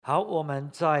好，我们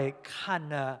在看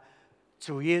呢，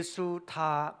主耶稣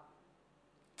他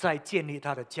在建立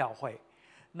他的教会。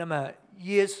那么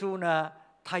耶稣呢，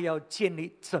他要建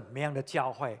立怎么样的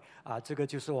教会啊？这个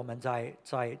就是我们在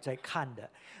看的。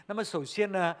那么首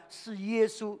先呢，是耶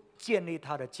稣建立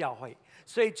他的教会，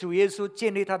所以主耶稣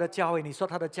建立他的教会，你说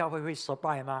他的教会会失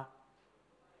败吗？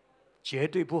绝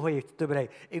对不会，对不对？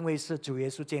因为是主耶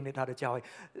稣建立他的教会。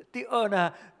第二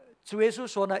呢，主耶稣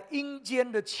说呢，阴间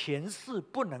的权势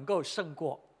不能够胜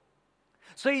过，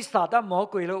所以撒旦魔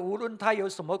鬼呢，无论他有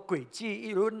什么诡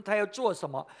计，无论他要做什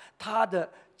么，他的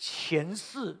权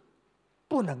势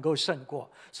不能够胜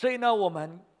过。所以呢，我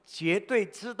们绝对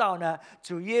知道呢，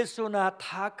主耶稣呢，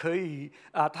他可以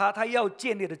他要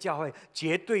建立的教会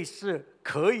绝对是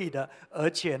可以的，而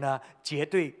且呢，绝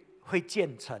对会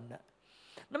建成的。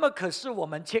那么可是我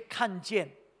们却看见，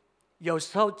有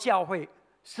时候教会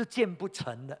是建不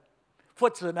成的，或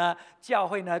者呢，教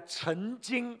会呢曾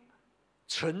经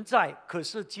存在，可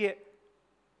是皆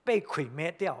被毁灭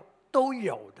掉，都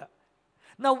有的。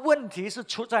那问题是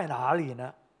出在哪里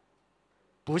呢？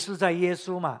不是在耶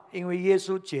稣嘛？因为耶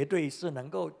稣绝对是能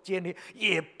够建立，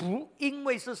也不因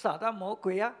为是撒旦魔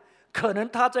鬼啊。可能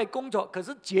他在工作，可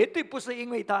是绝对不是因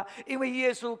为他，因为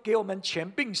耶稣给我们权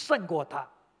柄胜过他。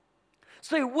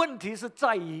所以问题是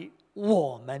在于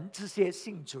我们这些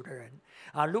信主的人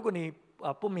啊。如果你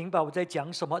不明白我在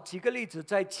讲什么，举个例子，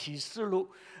在启示录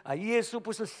耶稣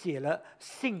不是写了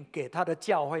信给他的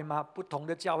教会吗？不同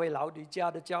的教会，老底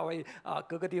嘉的教会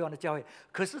各个地方的教会，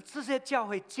可是这些教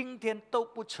会今天都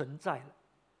不存在了，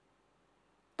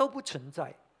都不存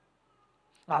在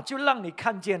就让你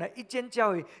看见了一间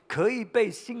教会可以被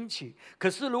兴起，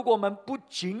可是如果我们不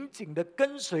紧紧的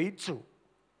跟随主，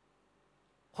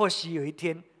或许有一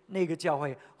天那个教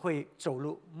会会走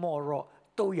入没落，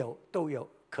都有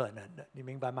可能的，你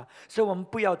明白吗？所以我们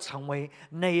不要成为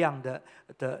那样的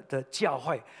教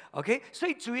会 ，OK？ 所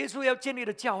以主耶稣要建立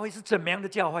的教会是怎么样的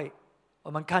教会？我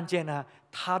们看见呢，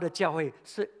他的教会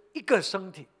是一个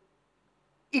身体，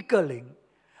一个灵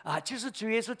就是主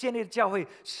耶稣建立的教会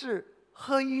是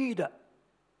合一的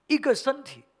一个身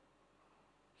体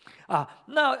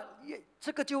那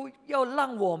这个就要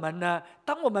让我们呢，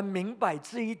当我们明白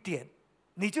这一点，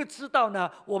你就知道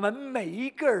呢，我们每一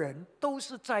个人都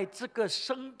是在这个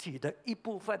身体的一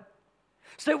部分，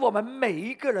所以我们每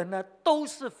一个人呢，都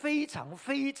是非常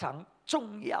非常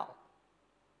重要。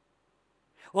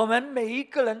我们每一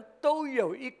个人都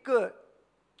有一个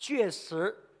角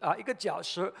色一个角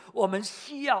色，我们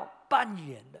需要扮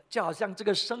演的，就好像这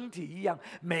个身体一样，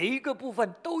每一个部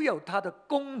分都有它的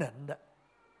功能的。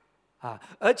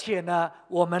而且呢，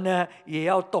我们呢也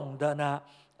要懂得呢，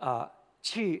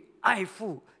去爱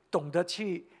护，懂得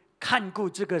去看顾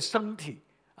这个身体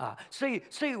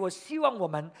所以我希望我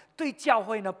们对教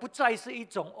会呢，不再是一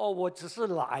种我只是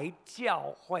来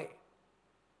教会，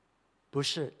不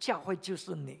是，教会就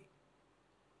是你，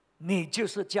你就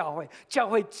是教会。教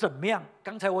会怎么样？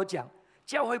刚才我讲，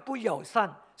教会不友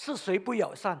善，是谁不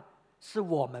友善？是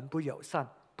我们不友善，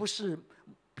不是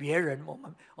别人，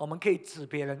我们可以指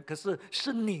别人，可是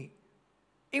是你，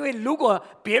因为如果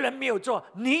别人没有做，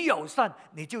你友善，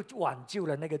你就挽救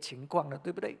了那个情况了，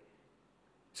对不对？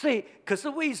所以，可是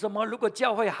为什么如果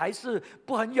教会还是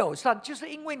不很友善，就是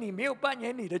因为你没有扮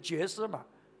演你的角色嘛。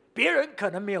别人可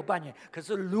能没有扮演，可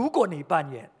是如果你扮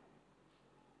演，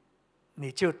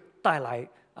你就带来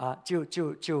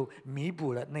就弥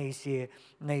补了那些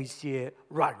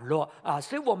软弱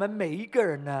所以我们每一个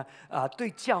人呢对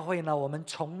教会呢，我们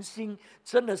重新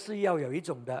真的是要有一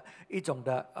种的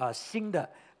新的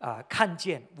看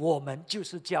见，我们就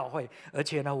是教会，而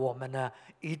且呢，我们呢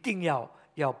一定要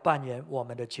扮演我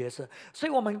们的角色。所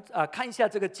以我们看一下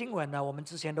这个经文呢，我们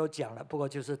之前都讲了，不过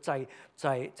就是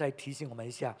再提醒我们一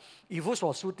下，以弗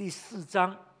所书第4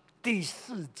章第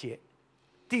4节。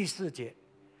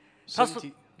他说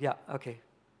OK，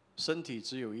 身体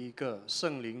只有一个，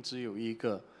圣灵只有一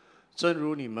个，正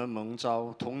如你们蒙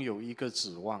召同有一个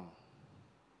指望。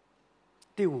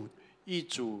第5，一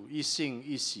主，一信，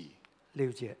一喜。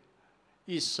6节，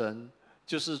一神，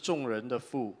就是众人的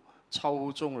父，超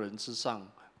乎众人之上，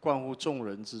贯乎众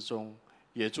人之中，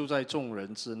也住在众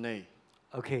人之内。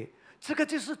OK， 这个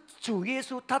就是主耶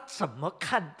稣他怎么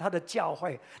看他的教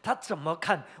会，他怎么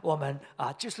看我们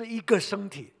就是一个身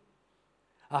体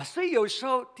所以有时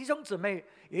候弟兄姊妹，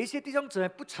有一些弟兄姊妹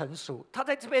不成熟，他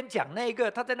在这边讲那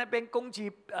个，他在那边攻击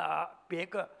别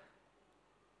个。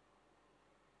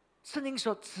圣经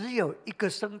说只有一个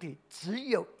身体，只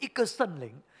有一个圣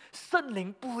灵，圣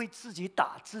灵不会自己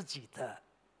打自己的，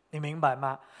你明白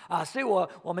吗？所以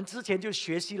我们之前就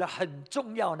学习了很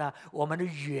重要呢，我们的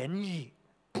言语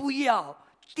不要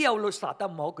掉入撒旦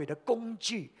魔鬼的工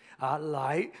具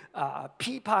来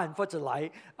批判或者来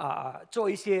做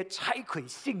一些拆毁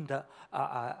性的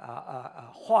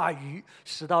话语，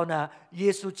使到呢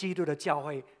耶稣基督的教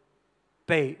会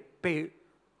被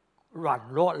软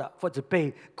弱了，或者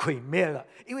被毁灭了。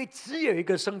因为只有一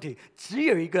个身体，只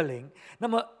有一个灵，那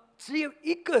么只有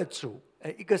一个主，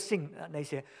一个信那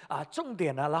些重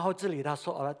点呢。然后这里他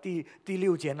说第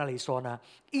6节那里说呢，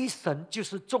一神就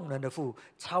是众人的父，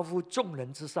超乎众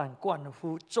人之上，冠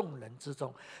乎众人之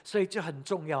中。所以就很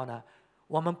重要呢，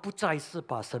我们不再是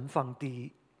把神放第一，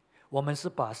我们是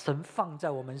把神放在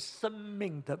我们生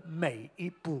命的每一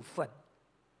部分。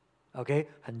OK，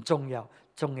 很重要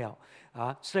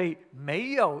所以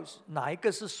没有哪一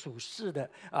个是属世的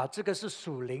这个是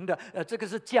属灵的这个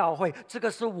是教会，这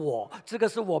个是我，这个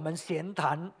是我们闲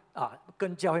谈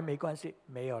跟教会没关系，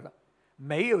没有了，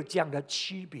没有这样的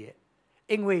区别。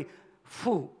因为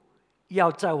父要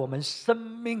在我们生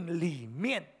命里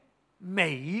面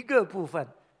每一个部分，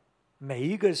每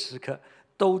一个时刻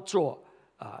都做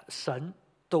神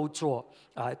都做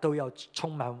都要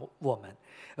充满我们。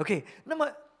OK， 那么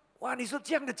哇，你说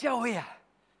这样的教会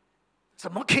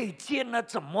怎么可以建呢？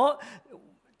怎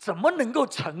么能够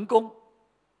成功？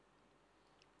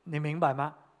你明白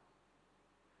吗？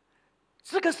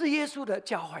这个是耶稣的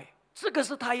教会，这个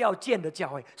是他要建的教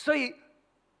会，所以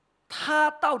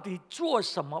他到底做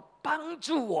什么帮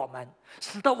助我们，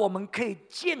使得我们可以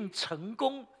建成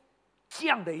功这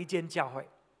样的一间教会？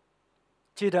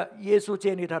记得耶稣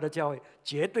建立他的教会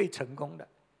绝对成功的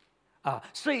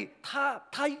所以他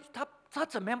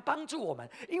怎么样帮助我们？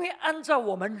因为按照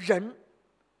我们人，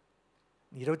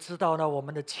你都知道呢，我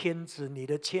们的圈子，你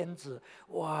的圈子，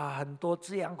哇，很多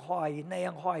这样话语那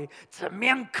样话语，怎么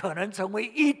样可能成为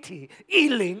一体一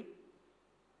灵？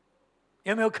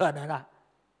有没有可能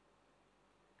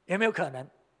有没有可能？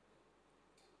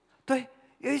对，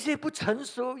有一些不成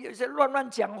熟，有一些乱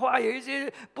讲话，有一些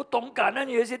不懂感恩，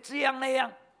有一些这样那样。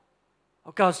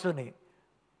我告诉你，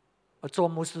我做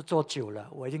牧师做久了，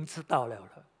我已经知道了。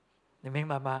你明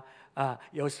白吗？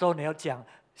有时候你要讲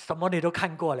什么，你都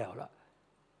看过了，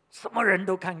什么人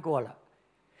都看过了，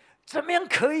怎么样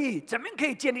可以建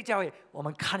立教会？我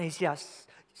们看一下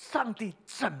上帝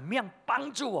怎么样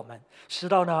帮助我们，使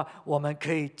到呢我们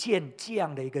可以建这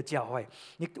样的一个教会。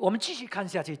我们继续看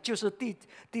下去，就是第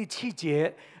7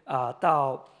节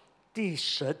到第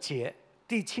10节，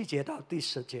第7节到第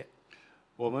10节。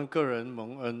我们个人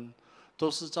蒙恩，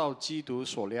都是照基督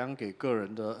所量给个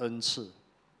人的恩赐。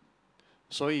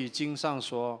所以经上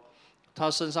说，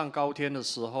他升上高天的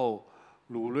时候，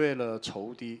掳掠了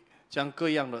仇敌，将各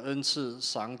样的恩赐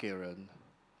赏给人。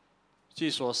既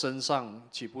说升上，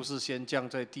岂不是先降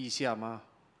在地下吗？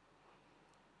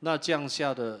那降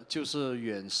下的就是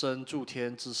远升诸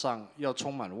天之上，要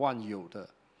充满万有的。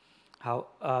好，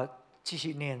继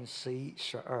续念11、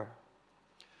12。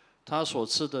他所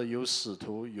赐的有使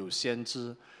徒，有先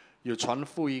知，有传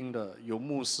福音的，有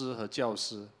牧师和教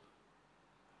师，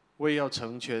为要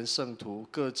成全圣徒，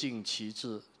各尽其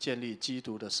职，建立基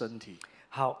督的身体。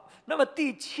好，那么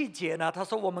第7节呢？他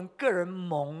说我们个人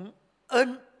蒙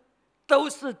恩，都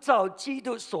是照基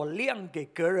督所量给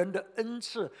个人的恩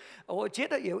赐。我觉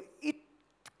得有一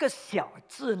个小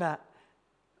字呢，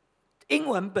英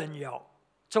文本有，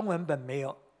中文本没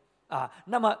有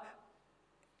那么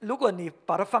如果你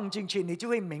把它放进去，你就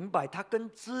会明白它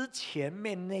跟之前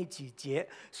面那几节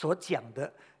所讲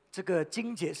的这个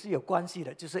经节是有关系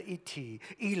的，就是一体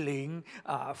一灵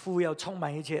父要充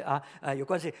满一切有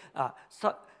关系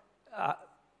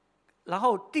然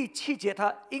后第7节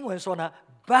他英文说呢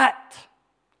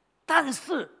但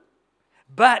是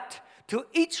but to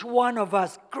each one of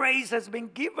us grace has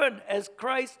been given as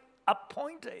Christ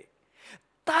appointed。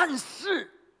 但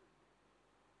是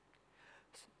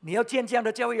你要建这样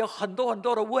的教会，有很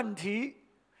多的问题，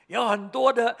有很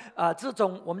多的这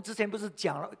种我们之前不是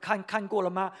讲了看过了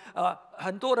吗？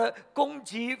很多的攻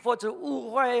击或者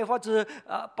误会，或者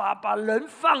把人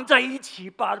放在一起，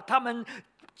把他们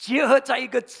结合在一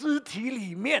个肢体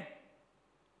里面，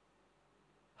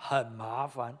很麻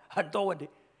烦，很多问题。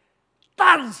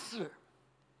但是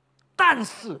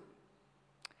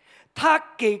他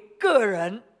给个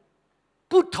人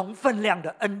不同分量的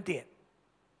恩典。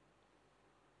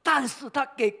但是他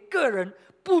给个人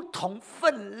不同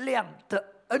分量的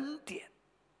恩典，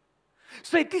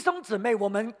所以弟兄姊妹，我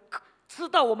们知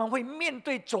道我们会面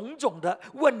对种种的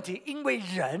问题，因为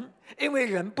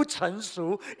人不成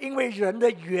熟，因为人的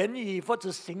言语或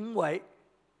者行为。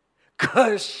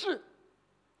可是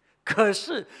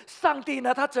上帝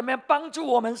呢，他怎么样帮助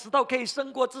我们，使到可以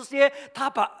胜过这些？他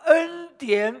把恩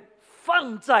典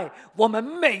放在我们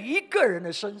每一个人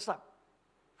的身上。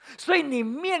所以你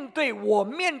面对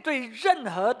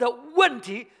任何的问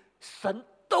题，神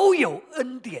都有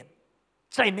恩典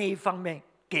在那一方面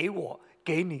给我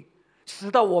给你，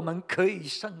使到我们可以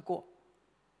胜过。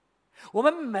我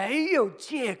们没有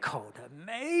借口的，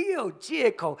没有借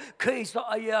口可以说：“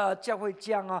哎呀，教会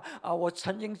这样啊，我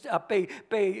曾经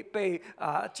被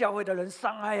教会的人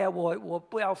伤害啊，我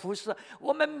不要服侍。”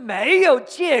我们没有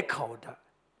借口的，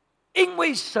因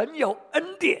为神有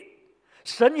恩典，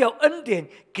神有恩典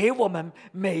给我们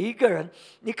每一个人。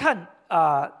你看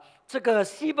这个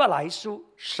希伯来书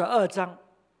12章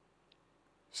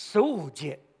15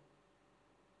节，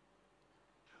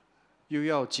又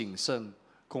要谨慎。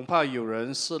恐怕有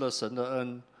人失了神的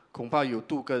恩，恐怕有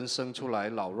毒根生出来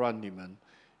扰乱你们，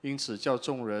因此叫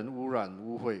众人污染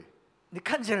污秽。你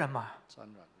看见了吗？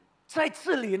在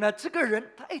这里呢，这个人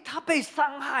他被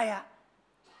伤害啊，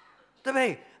对不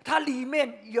对？他里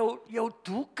面有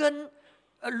毒根，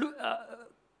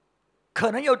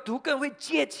可能有毒根会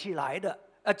结出来的，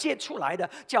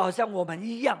就好像我们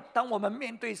一样。当我们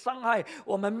面对伤害，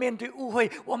我们面对误会，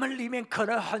我们里面可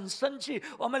能很生气，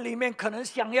我们里面可能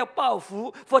想要报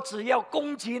复，或者要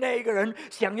攻击那一个人，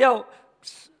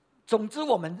总之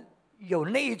我们有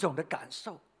那一种的感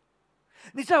受。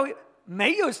你知道，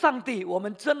没有上帝，我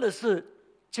们真的是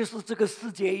就是这个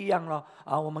世界一样了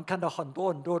啊！我们看到很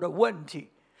多很多的问题，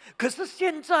可是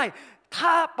现在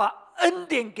他把恩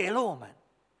典给了我们。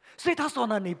所以他说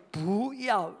呢，你不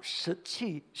要失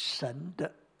去神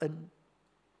的恩，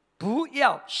不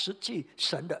要失去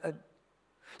神的恩。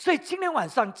所以今天晚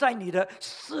上在你的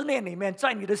思念里面，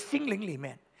在你的心灵里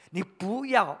面，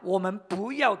我们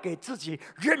不要给自己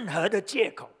任何的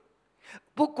借口。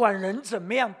不管人怎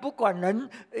么样，不管人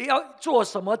要做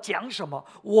什么讲什么，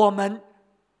我们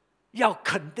要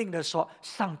肯定的说：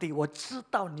上帝，我知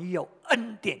道你有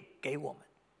恩典给我们，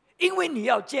因为你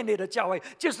要建立的教会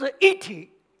就是一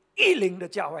体一灵的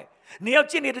教会，你要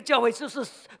建立的教会就是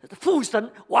父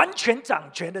神完全掌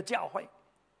权的教会，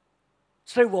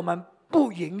所以我们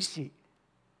不允许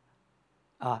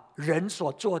人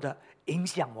所做的影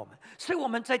响我们。所以我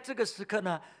们在这个时刻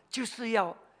呢，就是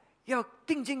要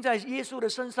定睛在耶稣的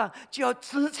身上，就要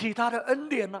支起他的恩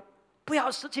典了，不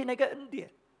要失去那个恩典。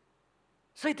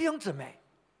所以弟兄姊妹，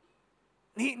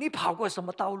你跑过什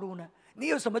么道路呢？你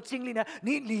有什么经历呢？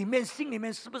你心里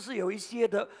面是不是有一些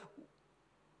的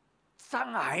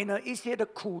障碍呢？一些的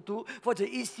苦毒，或者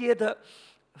一些的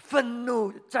愤怒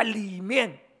在里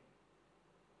面？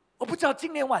我不知道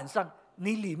今天晚上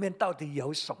你里面到底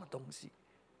有什么东西。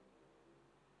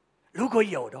如果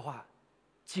有的话，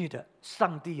记得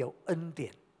上帝有恩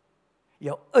典，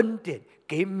有恩典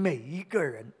给每一个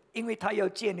人，因为他要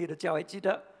建立的教会，记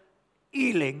得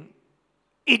一灵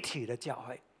一体的教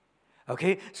会。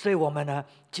OK， 所以我们呢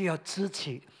就要支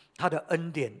起他的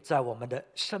恩典在我们的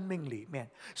生命里面。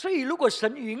所以如果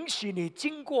神允许你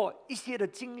经过一些的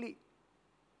经历，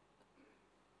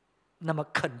那么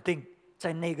肯定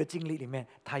在那个经历里面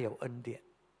他有恩典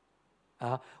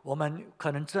我们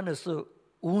可能真的是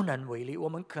无能为力，我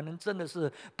们可能真的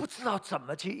是不知道怎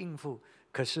么去应付，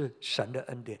可是神的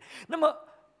恩典。那么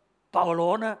保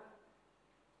罗呢，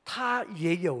他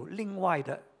也有另外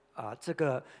的这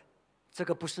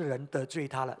个不是人得罪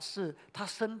他了，是他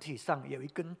身体上有一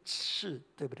根刺，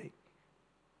对不对？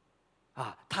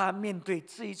他面对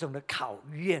这一种的考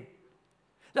验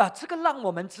这个让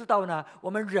我们知道呢，我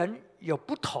们人有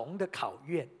不同的考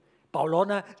验。保罗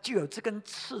呢就有这根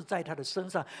刺在他的身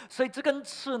上，所以这根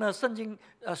刺呢，圣经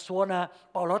说呢，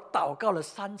保罗祷告了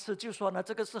3次，就说呢，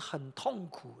这个是很痛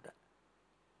苦的，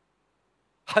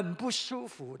很不舒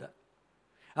服的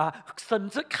甚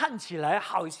至看起来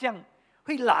好像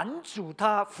会拦阻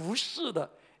他服侍的。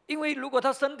因为如果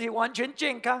他身体完全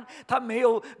健康，他没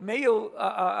有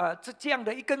这样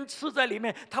的一根刺在里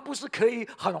面，他不是可以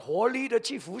很活力的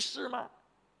去服侍吗？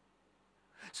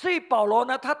所以保罗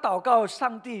呢，他祷告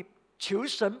上帝，求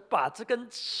神把这根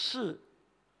刺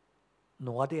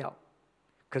挪掉，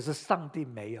可是上帝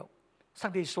没有。上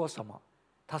帝说什么？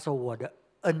他说：“我的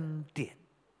恩典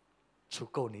足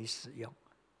够你使用。”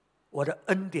我的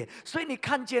恩典。所以你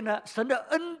看见呢，神的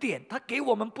恩典，他给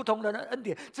我们不同的恩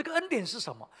典。这个恩典是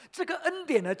什么？这个恩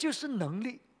典呢，就是能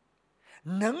力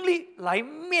来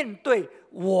面对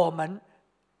我们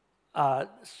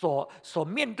所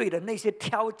面对的那些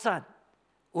挑战，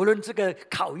无论这个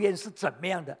考验是怎么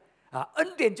样的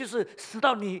恩典就是使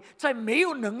到你在没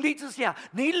有能力之下，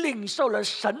你领受了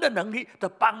神的能力的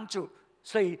帮助。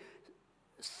所以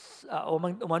我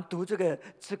们读这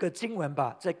个经文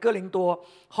吧，在哥林多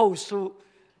后书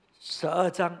12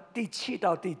章第7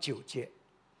到第9节。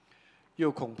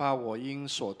又恐怕我因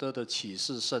所得的启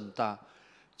示甚大，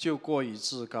就过于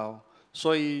自高，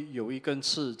所以有一根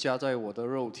刺加在我的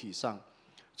肉体上，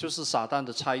就是撒旦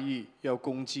的差役要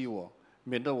攻击我，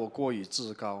免得我过于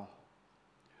自高。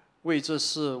为这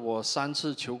事，我3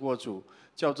次求过主，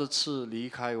叫这刺离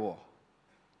开我。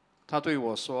他对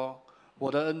我说：“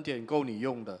我的恩典够你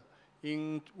用的，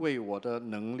因为我的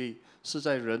能力是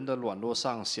在人的软弱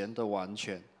上显得完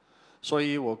全。所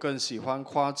以我更喜欢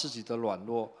夸自己的软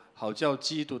弱，好叫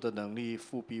基督的能力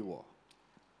覆庇我。”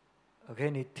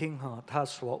 OK， 你听哈，他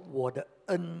说：“我的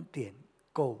恩典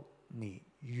够你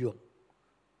用，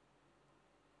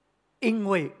因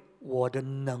为我的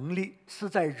能力是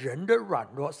在人的软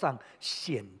弱上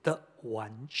显得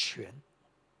完全。”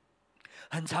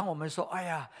很常我们说：“哎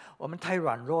呀，我们太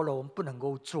软弱了，我们不能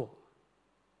够做。”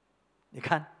你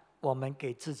看，我们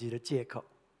给自己的借口：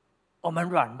我们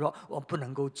软弱，我不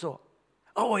能够做。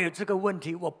我有这个问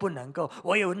题，我不能够；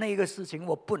我有那个事情，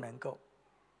我不能够。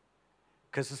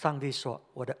可是上帝说：“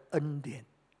我的恩典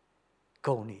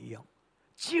够你用。”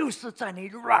就是在你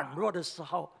软弱的时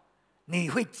候，你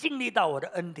会经历到我的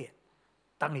恩典。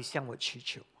当你向我祈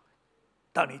求，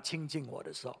当你亲近我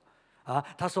的时候，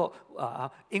他说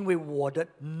因为我的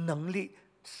能力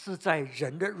是在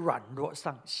人的软弱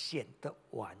上显得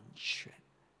完全。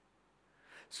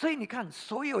所以你看，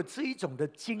所有这一种的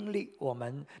经历，我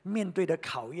们面对的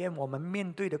考验，我们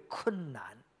面对的困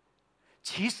难，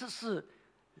其实是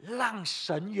让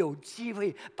神有机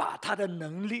会把他的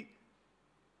能力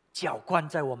浇灌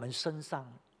在我们身上。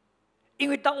因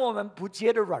为当我们不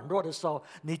觉得软弱的时候，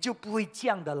你就不会这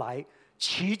样的来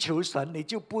祈求神，你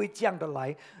就不会这样的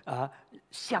来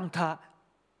向他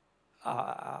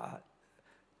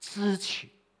支取。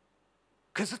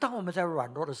可是当我们在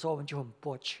软弱的时候，我们就很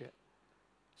迫切。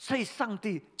所以上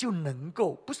帝就能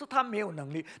够，不是他没有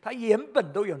能力，他原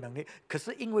本都有能力，可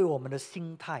是因为我们的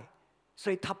心态，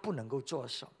所以他不能够做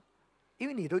什么。因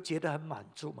为你都觉得很满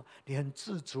足嘛，你很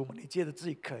知足嘛，你觉得自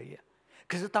己可以。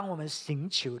可是当我们寻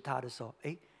求他的时候，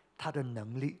他的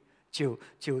能力就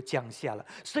降下了。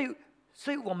所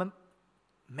以我们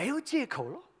没有借口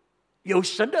了。有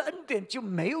神的恩典就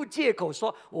没有借口，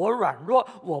说我软弱，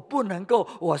我不能够，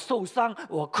我受伤，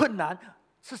我困难。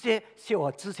这些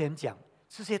我之前讲，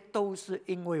这些都是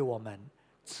因为我们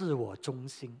自我中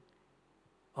心，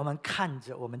我们看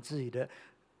着我们自己的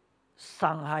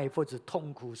伤害或者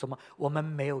痛苦什么，我们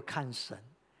没有看神。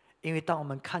因为当我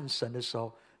们看神的时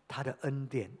候，他的恩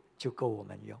典就够我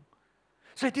们用。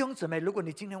所以弟兄姊妹，如果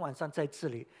你今天晚上在这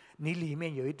里，你里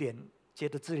面有一点觉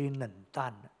得自己冷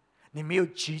淡了，你没有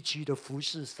积极的服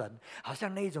侍神，好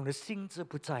像那种的心志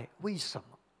不在，为什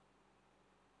么？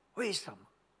为什么？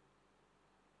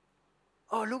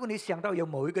如果你想到有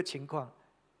某一个情况，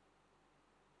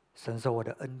神说我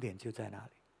的恩典就在那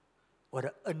里，我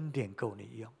的恩典够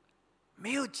你用，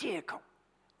没有借口。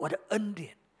我的恩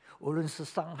典，无论是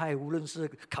伤害，无论是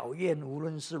考验，无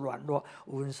论是软弱，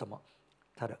无论什么，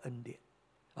他的恩典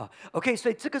OK， 所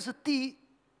以这个是第一，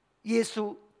耶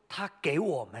稣他给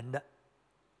我们的，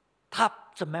他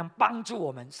怎么样帮助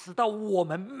我们，使到我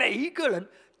们每一个人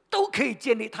都可以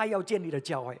建立他要建立的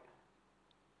教会。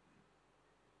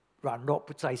软弱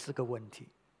不再是个问题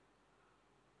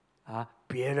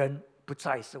别人不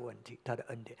再是问题，他的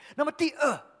恩典。那么第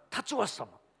二，他做什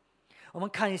么？我们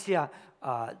看一下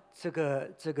这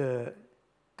个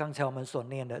刚才我们所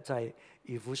念的，在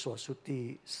以弗所书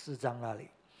第4章那里，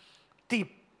第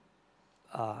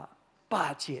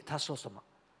8节他说什么？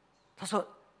他说，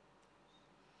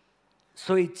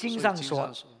所以经上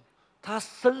说，他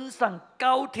升上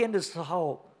高天的时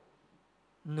候，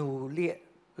努力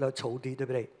了仇敌，对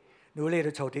不对？努力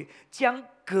的仇敌，将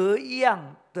各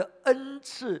样的恩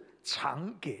赐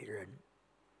赏给人，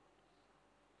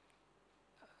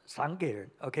赏给人。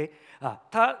OK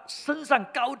他升上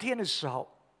高天的时候，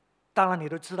当然你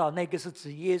都知道，那个是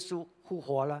指耶稣复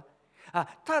活了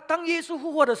他当耶稣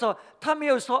复活的时候，他没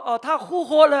有说他复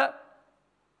活了，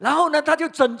然后呢，他就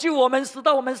拯救我们，使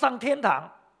到我们上天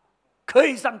堂，可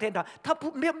以上天堂。他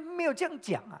没有这样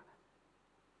讲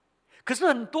可是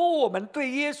很多我们对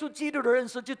耶稣基督的认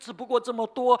识就只不过这么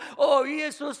多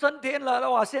耶稣升天了，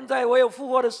哇！现在我有复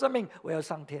活的生命，我要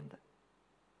上天的。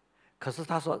可是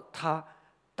他说，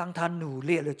当他努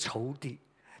力了仇敌，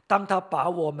当他把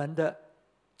我们的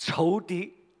仇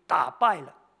敌打败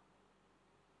了，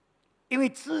因为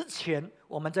之前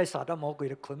我们在撒旦魔鬼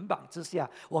的捆绑之下，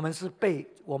我们是被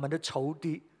我们的仇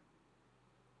敌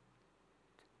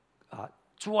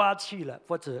抓去了，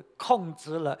或者控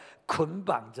制了、捆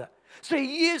绑着。所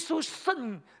以耶稣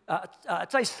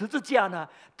在十字架呢，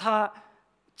他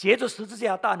借着十字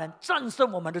架大能战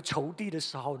胜我们的仇敌的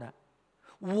时候呢，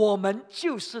我们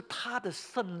就是他的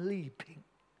胜利品。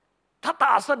他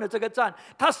打胜了这个战，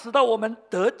他使到我们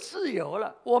得自由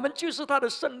了，我们就是他的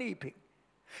胜利品。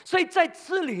所以在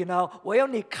这里呢，我要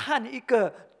你看一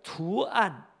个图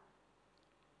案，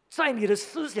在你的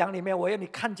思想里面，我要你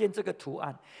看见这个图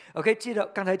案。OK， 记得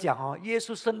刚才讲耶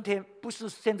稣升天不是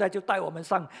现在就带我们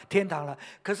上天堂了，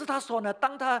可是他说呢，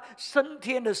当他升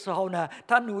天的时候呢，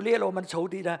他掳掠了我们的仇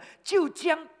敌呢，就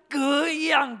将各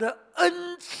样的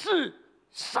恩赐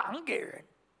赏给人。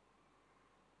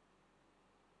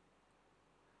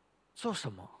做什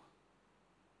么？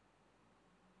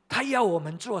他要我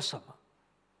们做什么？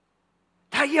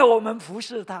他要我们服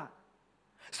侍他，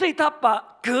所以他把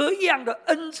各样的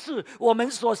恩赐，我们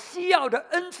所需要的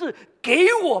恩赐给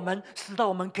我们，使到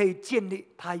我们可以建立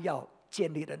他要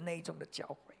建立的那种的教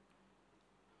会。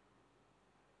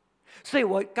所以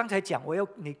我刚才讲，我要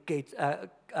你给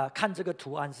看这个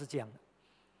图案是这样的。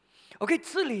OK，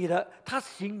 这里的他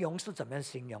形容是怎么样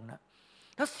形容呢？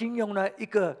他形容了一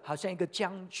个好像一个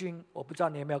将军，我不知道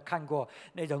你有没有看过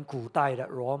那种古代的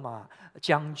罗马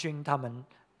将军，他们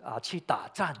去打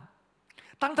仗，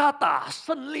当他打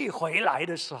胜利回来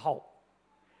的时候，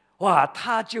哇，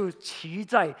他就骑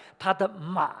在他的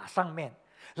马上面，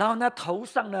然后呢头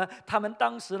上呢，他们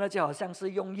当时呢就好像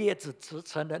是用叶子织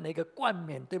成的那个冠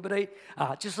冕，对不对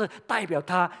就是代表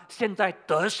他现在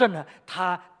得胜了，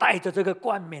他带着这个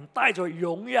冠冕，带着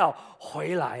荣耀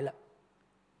回来了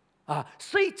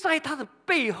所以在他的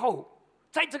背后，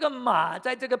在这个马，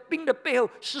在这个兵的背后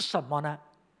是什么呢？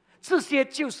这些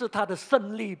就是他的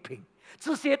胜利品，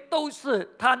这些都是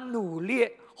他努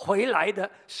力回来的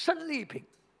胜利品。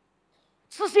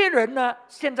这些人呢，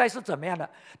现在是怎么样的？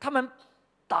他们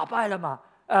打败了嘛？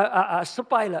失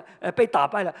败了，被打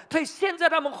败了。所以现在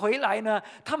他们回来呢，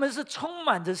他们是充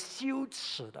满着羞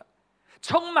耻的，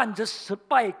充满着失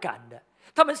败感的。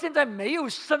他们现在没有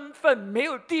身份，没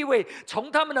有地位，从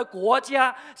他们的国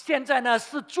家现在呢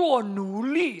是做奴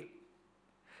隶，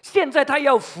现在他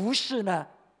要服侍呢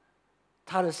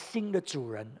他的新的主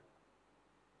人，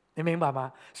你明白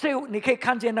吗？所以你可以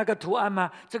看见那个图案吗？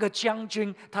这个将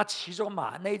军他骑着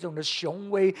马，那一种的雄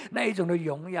威，那一种的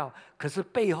荣耀，可是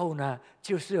背后呢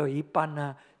就是有一半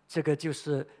呢，这个就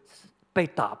是被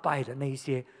打败的那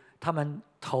些，他们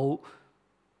头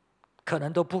可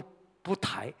能都不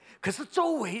抬，可是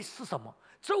周围是什么？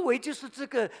周围就是这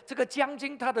个将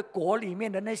军他的国里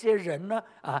面的那些人呢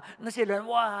那些人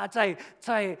哇在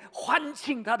欢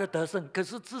庆他的得胜，可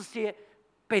是这些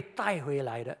被带回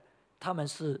来的，他们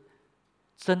是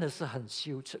真的是很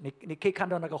羞耻。你可以看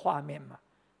到那个画面吗？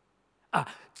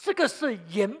这个是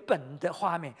原本的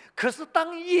画面，可是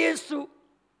当耶稣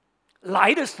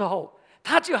来的时候，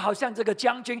他就好像这个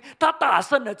将军，他打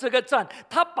胜了这个战，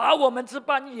他把我们这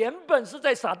班原本是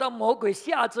在撒旦魔鬼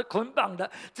下肢捆绑的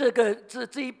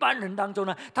这一班人当中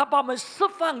呢，他把我们释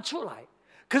放出来。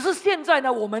可是现在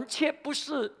呢，我们却不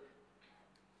是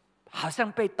好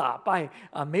像被打败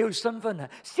没有身份了。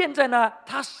现在呢，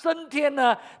他升天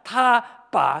呢，他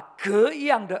把各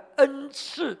样的恩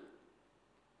赐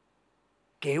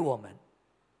给我们。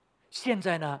现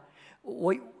在呢，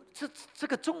我这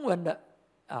个中文的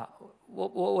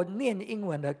我念英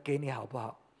文的给你好不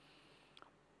好？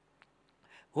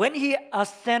 When he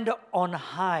ascended on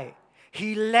high,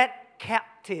 he led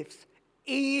captives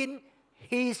in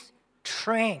his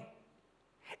train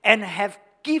and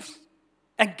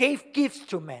gave gifts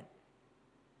to men.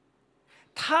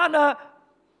 他呢，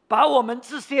把我们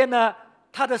这些呢，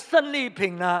他的胜利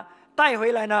品呢带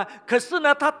回来呢，可是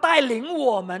呢，他带领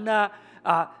我们呢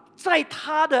在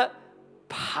他的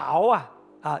袍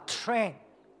train。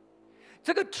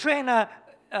这个 train 呢，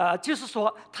就是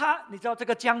说你知道这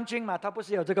个将军嘛，他不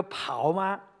是有这个袍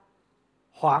吗？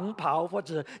黄袍或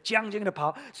者将军的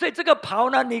袍，所以这个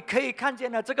袍呢，你可以看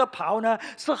见呢，这个袍呢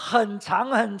是很长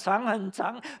很长很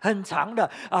长很长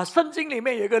的圣经里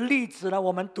面有一个例子呢，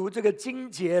我们读这个经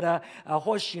节呢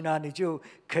或许呢你就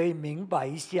可以明白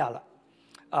一下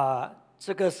了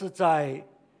这个是在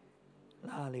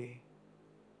哪里？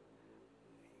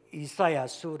以赛亚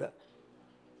书的。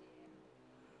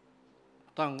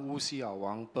当乌西雅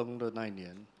王崩的那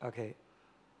年 OK，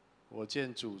 我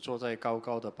见主坐在高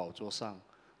高的宝座上，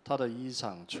他的衣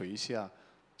裳垂下，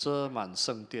遮满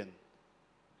圣殿。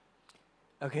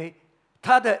OK，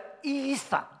 他的衣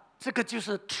裳，这个就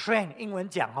是 train， 英文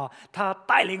讲他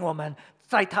带领我们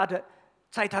在他的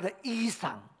衣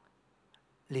裳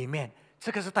里面，这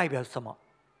个是代表什么？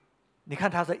你看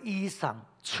他的衣裳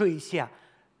垂下。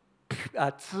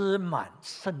织满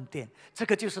圣殿，这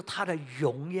个就是他的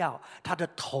荣耀，他的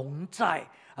同在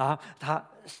他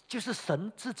就是神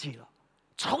自己了，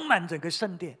充满整个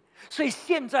圣殿。所以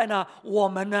现在呢，我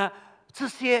们呢这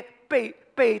些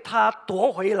被他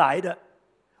夺回来的，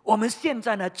我们现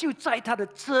在呢，就在他的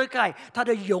遮盖、他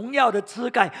的荣耀的遮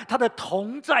盖、他的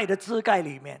同在的遮盖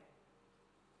里面。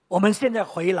我们现在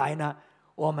回来呢，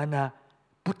我们呢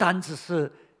不单只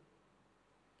是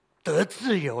得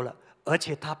自由了，而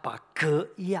且他把各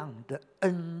样的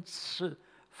恩赐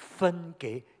分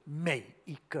给每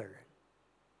一个人。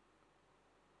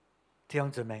弟兄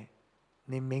姊妹，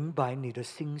你明白你的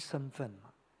新身份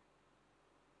吗？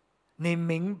你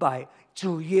明白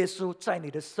主耶稣在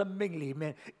你的生命里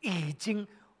面已经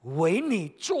为你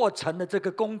做成了这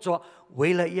个工作，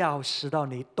为了要使到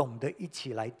你懂得一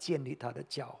起来建立他的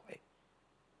教会。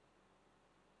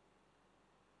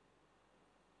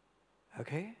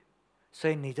 OK， 所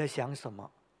以你在想什么？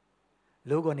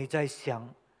如果你在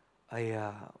想哎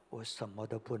呀我什么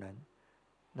都不能，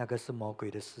那个是魔鬼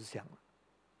的思想，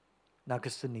那个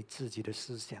是你自己的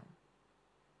思想。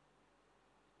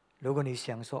如果你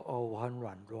想说哦我很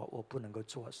软弱，我不能够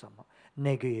做什么，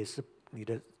那个也是你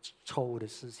的错误的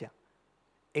思想。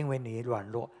因为你软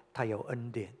弱，他有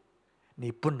恩典，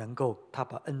你不能够他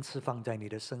把恩赐放在你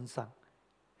的身上。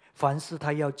凡是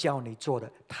他要叫你做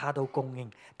的，他都供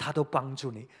应，他都帮助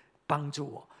你，帮助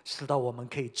我，使到我们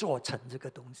可以做成这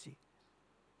个东西。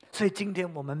所以今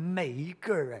天我们每一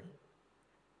个人，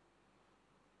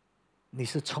你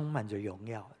是充满着荣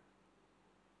耀的，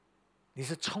你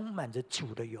是充满着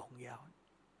主的荣耀，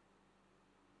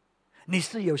你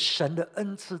是有神的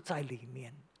恩赐在里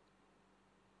面。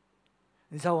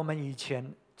你知道我们以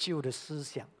前旧的思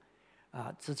想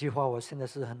啊，这句话我现在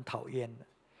是很讨厌的。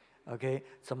OK，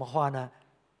 什么话呢？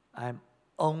 I'm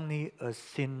only a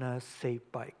sinner saved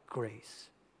by grace。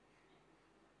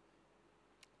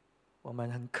 我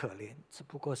们很可怜，只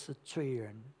不过是罪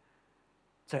人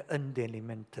在恩典里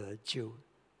面得救。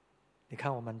你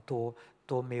看我们多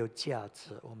没有价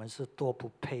值，我们是多不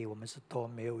配，我们是多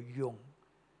没有用。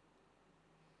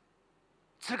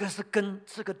这个是跟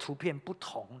这个图片不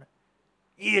同的。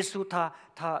耶稣他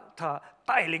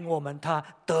带领我们，他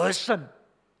得胜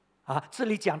啊！这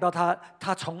里讲到他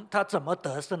怎么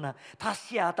得胜呢？他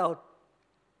下到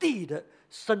地的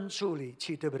深处里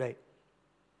去，对不对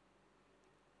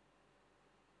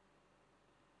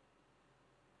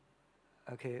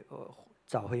？OK， 我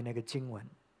找回那个经文。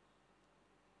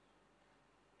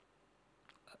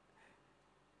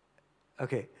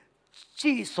OK，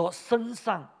 既所升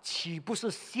上，岂不是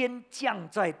先降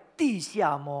在地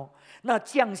下么？那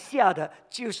降下的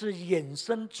就是衍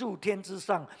生诸天之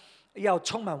上，要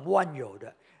充满万有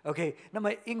的。OK， 那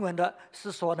么英文的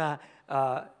是说呢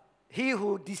，He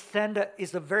who descended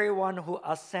is the very one who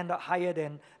ascended higher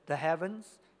than the heavens.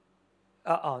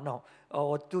 No，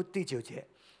 我读第9节。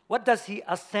What does he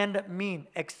ascended mean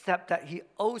except that he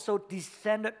also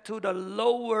descended to the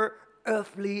lower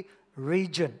earthly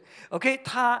region? OK，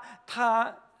 他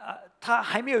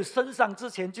还没有升上之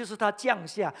前，就是他降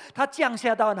下。他降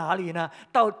下到哪里呢？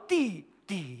到地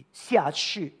底下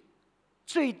去，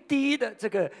最低的这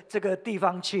个地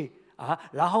方去啊。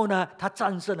然后呢，他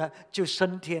战胜了，就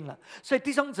升天了。所以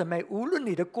弟兄姊妹，无论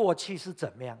你的过去是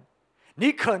怎么样，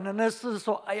你可能呢是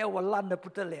说，哎呀，我烂得不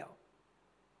得了，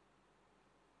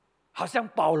好像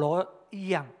保罗一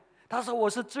样，他说我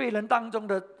是罪人当中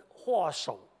的祸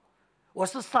首，我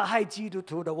是杀害基督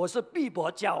徒的，我是逼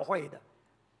迫教会的。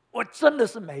我真的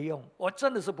是没用，我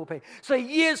真的是不配。所以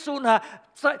耶稣呢，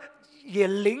也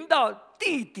临到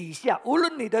地底下，无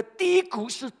论你的低谷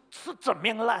是怎么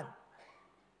样烂，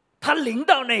他临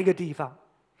到那个地方，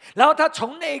然后他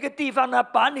从那个地方呢，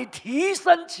把你提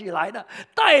升起来呢，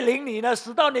带领你呢，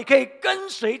使到你可以跟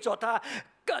随着他，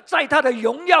在他的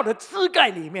荣耀的姿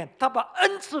盖里面，他把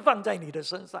恩赐放在你的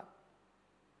身上，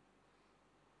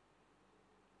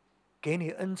给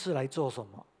你恩赐来做什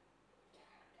么？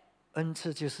恩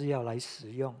赐就是要来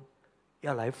使用，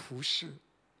要来服侍，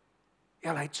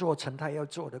要来做成他要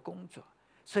做的工作。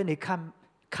所以你看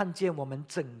见我们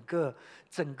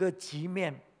整个局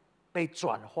面被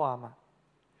转化吗？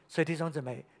所以弟兄姊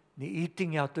妹，你一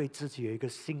定要对自己有一个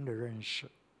新的认识，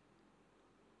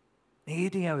你一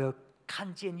定要有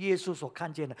看见耶稣所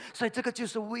看见的。所以这个就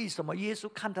是为什么耶稣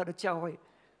看他的教会，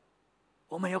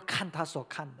我们要看他所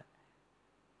看的。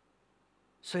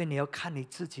所以你要看你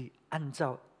自己，按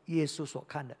照耶稣所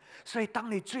看的。所以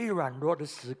当你最软弱的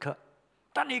时刻，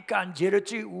当你感觉到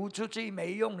最无助、最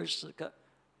没用的时刻，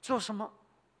做什么？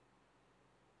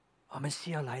我们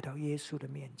需要来到耶稣的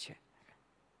面前，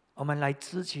我们来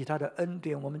支取他的恩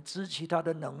典，我们支取他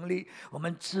的能力，我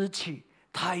们支取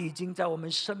他已经在我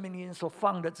们生命里面所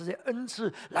放的这些恩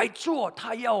赐，来做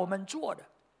他要我们做的。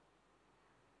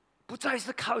不再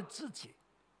是靠自己，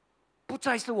不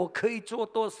再是我可以做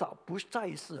多少，不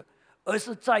再是，而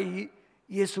是在于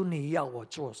耶稣你要我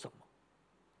做什么。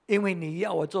因为你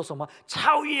要我做什么，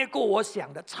超越过我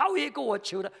想的，超越过我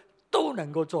求的，都能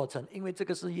够做成。因为这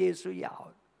个是耶稣要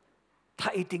的，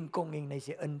他一定供应那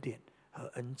些恩典和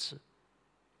恩赐。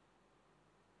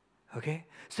OK，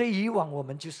 所以以往我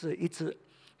们就是一直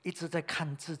在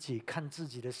看自己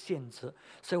的限制，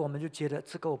所以我们就觉得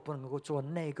这个我不能够做，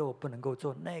那个我不能够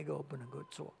做，那个我不能够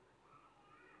做。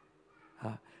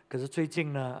可是最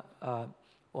近呢，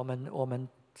我们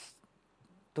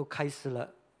都开始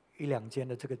了1-2间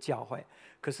的这个教会，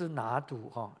可是拿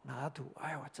督，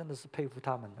哎呀，我真的是佩服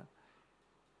他们了。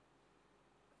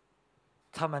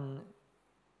他们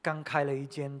刚开了一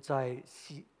间在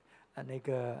那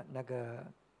个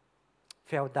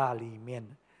菲大里面，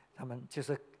他们就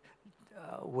是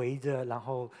围着，然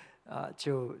后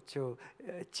就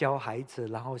教孩子，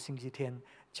然后星期天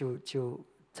就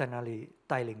在那里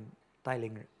带领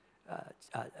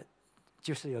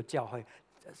就是有教会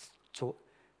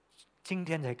今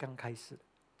天才刚开始，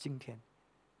今天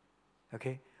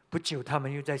OK， 不久他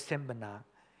们又在仙本那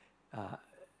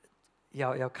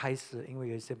要开始，因为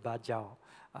有一些巴教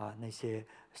那些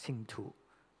信徒，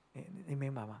你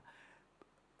明白吗？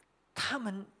他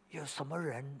们有什么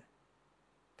人？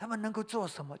他们能够做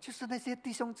什么？就是那些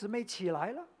弟兄姊妹起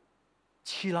来了。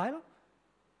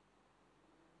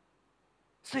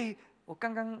所以我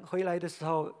刚刚回来的时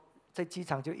候，在机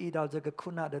场就遇到这个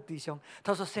库纳的弟兄，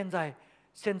他说现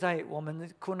在我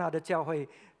们库纳的教会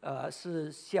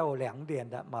是下午2点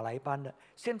的马来班的，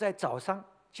现在早上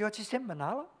就要去仙本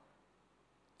那了，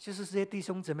就是这些弟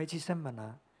兄姊妹去仙本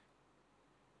那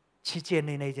去建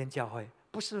立那间教会，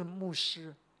不是牧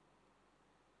师。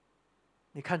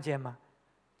你看见吗？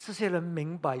这些人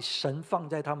明白神放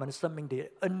在他们的生命里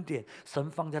的恩典，神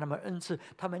放在他们的恩赐，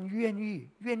他们愿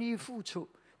意付出。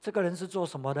这个人是做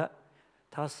什么的？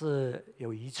他是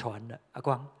有遗传的。阿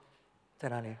光在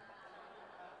哪里？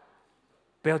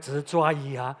不要只是抓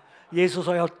鱼啊！耶稣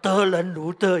说要得人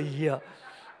如得鱼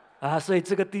啊！所以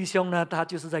这个弟兄呢，他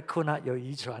就是在库纳有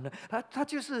遗传的，他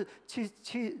就是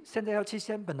去现在要去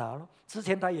仙本那了。之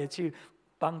前他也去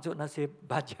帮助那些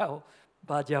巴教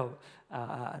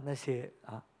那些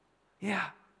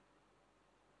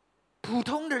普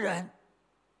通的人，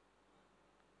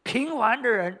平凡的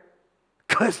人，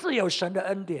可是有神的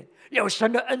恩典，有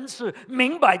神的恩赐，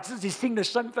明白自己新的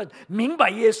身份，明白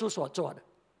耶稣所做的。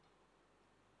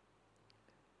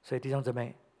所以弟兄姊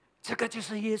妹，这个就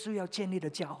是耶稣要建立的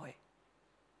教会。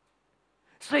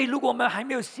所以如果我们还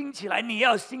没有兴起来，你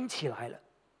要兴起来了，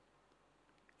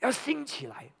要兴起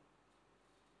来，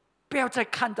不要再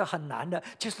看得很难的，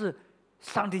就是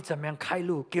上帝怎么样开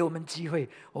路，给我们机会，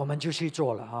我们就去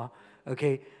做了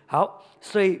OK， 好，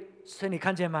所以你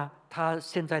看见吗？他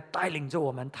现在带领着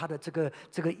我们，他的这个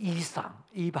衣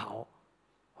袍，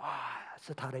哇，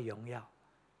是他的荣耀，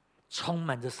充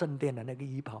满着圣殿的那个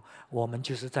衣袍，我们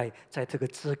就是在这个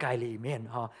支盖里面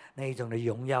那一种的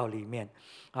荣耀里面。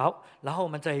好，然后我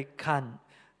们再看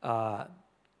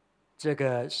这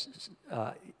个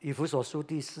以弗所书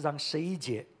第4章11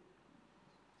节。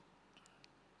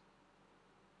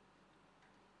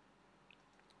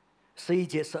11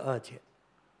节12节，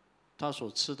他所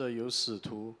赐的有使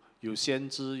徒，有先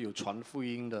知，有传福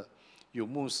音的，有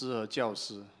牧师和教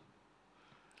师，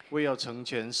为要成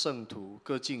全圣徒，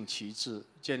各尽其职，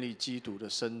建立基督的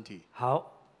身体。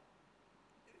好，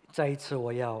再一次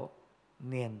我要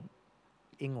念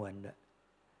英文的。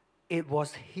It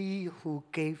was he who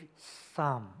gave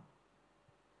some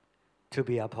to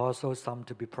be apostles, some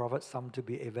to be prophets, some to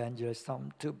be evangelists,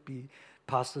 some to be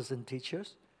pastors and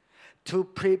teachers.To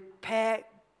prepare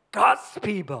God's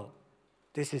people,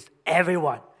 this is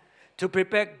everyone, to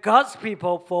prepare God's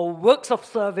people for works of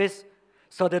service,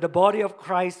 so that the body of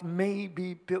Christ may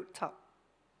be built up.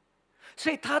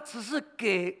 所以他只是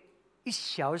给一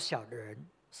小小的人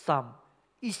some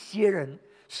一些人，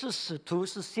是使徒，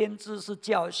是先知，是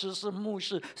教师，是牧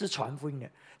师，是传福音的，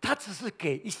他只是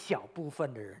给一小部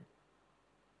分的人。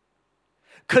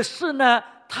可是呢，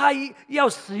他要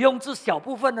使用这小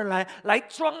部分的人来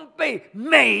装备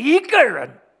每一个人，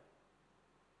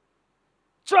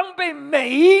装备每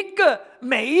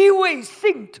一位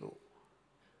信徒，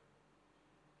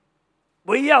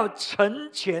为要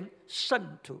成全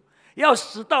圣徒，要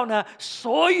使到呢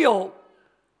所有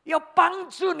要帮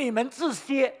助你们这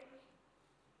些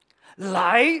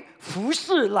来服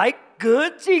侍，来各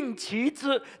尽其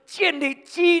职，建立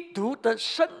基督的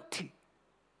身体。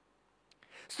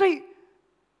所以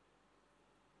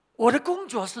我的工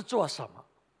作是做什么？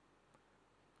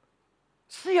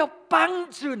是要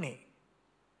帮助你，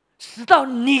使到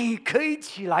你可以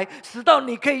起来，使到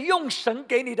你可以用神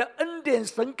给你的恩典，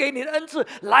神给你的恩赐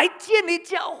来建立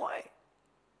教会。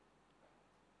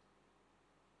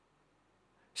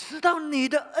直到你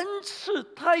的恩赐，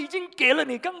他已经给了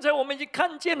你。刚才我们已经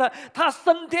看见了，他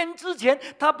升天之前，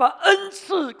他把恩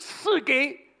赐赐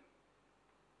给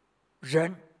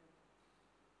人。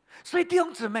所以弟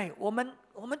兄姊妹，我们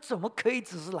怎么可以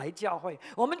只是来教会？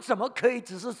我们怎么可以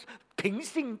只是凭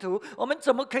信徒？我们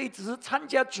怎么可以只是参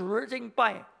加主日敬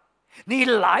拜？你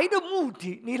来的目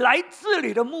的，你来这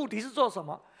里的目的是做什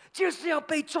么？就是要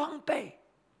被装备，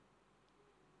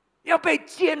要被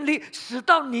建立，使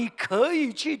到你可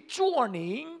以去做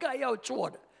你应该要做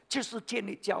的，就是建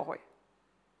立教会。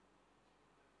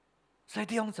所以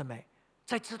弟兄姊妹，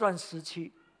在这段时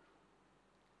期，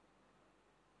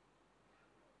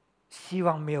希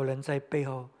望没有人在背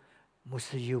后，牧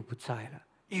师又不在了，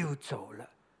又走了，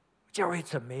教会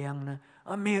怎么样呢？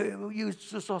没有，又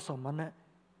是说什么呢？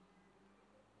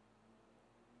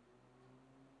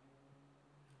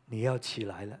你要起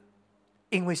来了，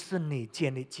因为是你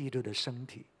建立基督的身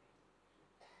体。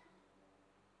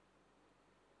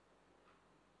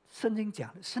圣经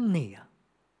讲的是你啊，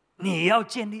你要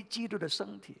建立基督的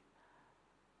身体。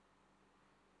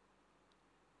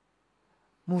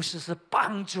牧师是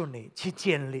帮助你去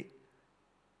建立，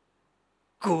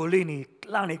鼓励你，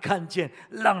让你看见，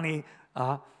让你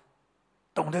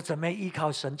懂得怎么依靠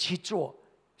神去做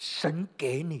神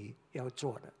给你要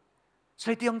做的。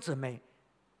所以弟兄姊妹，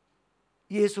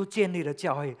耶稣建立的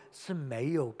教会是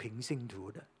没有平信徒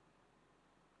的，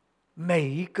每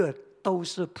一个都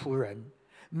是仆人，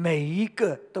每一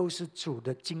个都是主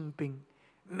的精兵，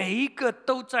每一个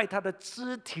都在他的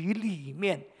肢体里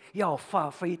面要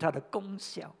发挥他的功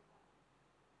效。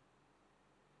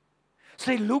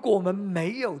所以如果我们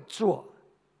没有做，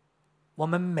我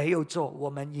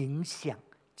们影响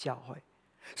教会。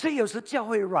所以有时教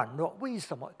会软弱，为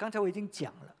什么？刚才我已经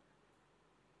讲了，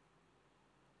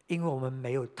因为我们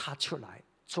没有踏出来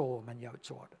做我们要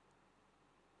做的。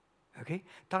OK，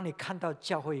 当你看到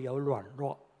教会有软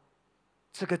弱，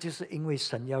这个就是因为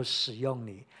神要使用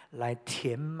你来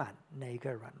填满那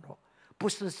个软弱，不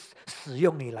是使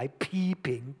用你来批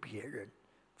评别人，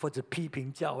或者批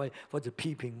评教会，或者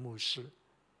批评牧师。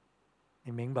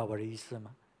你明白我的意思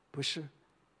吗？不是，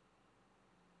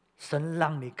神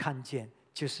让你看见，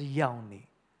就是要你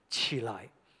起来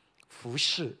服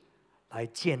侍，来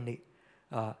建立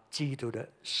基督的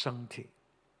身体。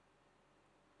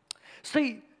所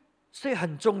以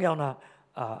很重要呢。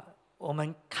我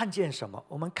们看见什么？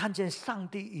我们看见上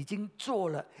帝已经做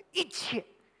了一切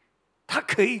他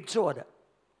可以做的，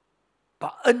把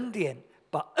恩典、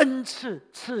把恩赐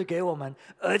赐给我们，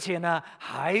而且呢，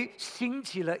还兴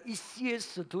起了一些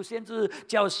使徒、先知、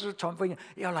教师、传福音，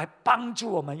要来帮助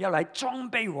我们，要来装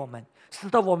备我们，使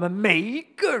得我们每一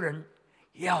个人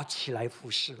要起来服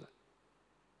侍了。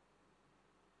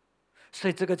所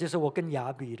以这个就是我跟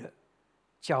雅比的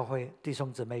教会弟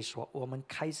兄姊妹说，我们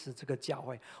开始这个教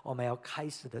会，我们要开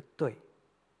始的对，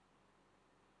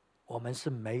我们是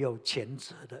没有全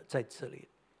职的在这里。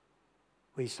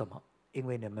为什么？因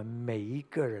为你们每一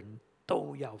个人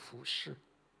都要服侍，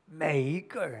每一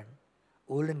个人，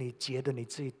无论你觉得你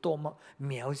自己多么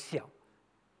渺小，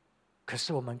可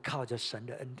是我们靠着神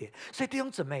的恩典。所以弟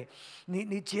兄姊妹，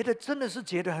你觉得真的是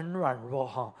觉得很软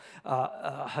弱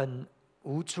很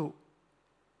无助，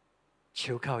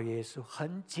求靠耶稣，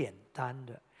很简单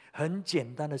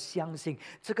的相信，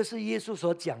这个是耶稣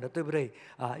所讲的，对不对？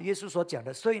耶稣所讲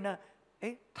的，所以呢，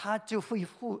他就会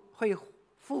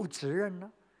负责任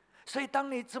呢。所以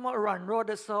当你这么软弱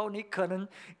的时候，你可能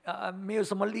没有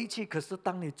什么力气，可是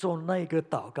当你做那个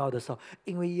祷告的时候，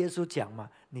因为耶稣讲嘛，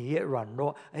你也软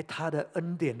弱，他的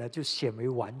恩典呢就显为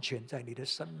完全在你的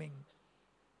生命。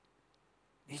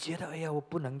你觉得我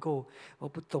不能够，我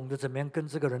不懂得怎么样跟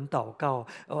这个人祷告，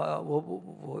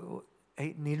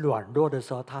你软弱的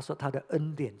时候，他说他的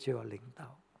恩典就要临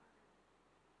到，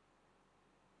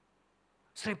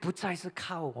所以不再是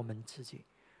靠我们自己，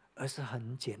而是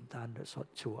很简单的说，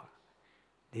主啊，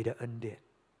你的恩典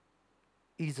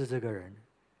医治这个人，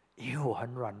因为我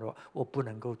很软弱，我不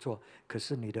能够做，可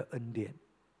是你的恩典，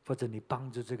或者你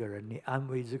帮助这个人，你安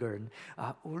慰这个人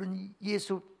无论耶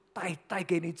稣带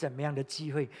给你怎么样的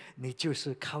机会，你就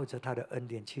是靠着他的恩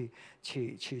典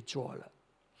去做了。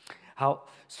好，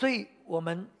所以我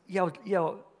们要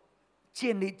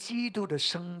建立基督的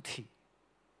身体。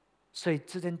所以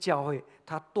这间教会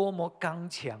它多么刚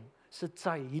强，是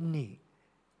在于你，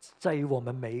在于我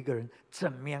们每一个人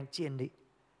怎么样建立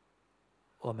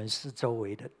我们四周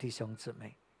围的弟兄姊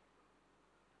妹。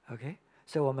OK，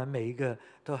 所以我们每一个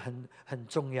都很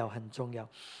重要，很重要。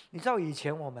你知道以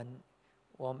前我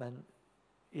们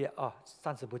也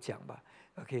暂时不讲吧。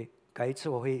OK， 改一次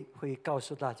我会告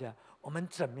诉大家，我们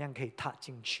怎么样可以踏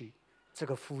进去这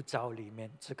个呼召里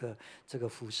面，这个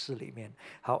服事里面。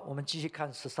好，我们继续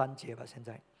看13节吧。现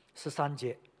在13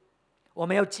节，我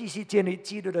们要继续建立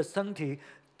基督的身体，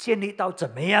建立到怎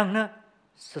么样呢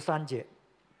？13节，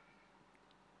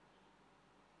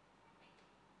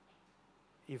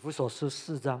以弗所书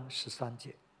4章13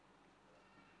节。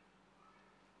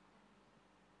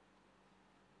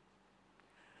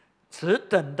只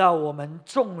等到我们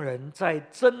众人在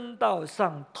真道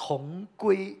上同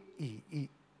归于一，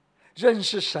认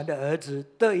识神的儿子，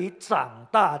得以长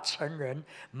大成人，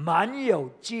满有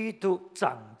基督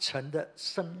长成的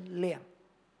身量。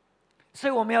所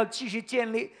以我们要继续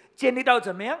建立到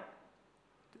怎么样？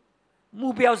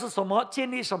目标是什么？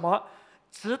建立什么？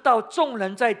直到众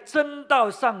人在真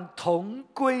道上同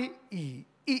归于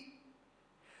一。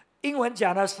英文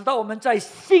讲呢，使到我们在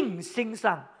信心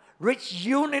上 reach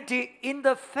unity in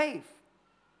the faith.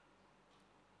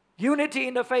 Unity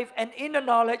in the faith and in the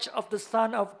knowledge of the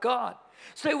Son of God.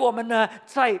 所以我们呢，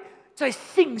在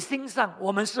信心上，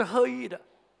我们是合一的。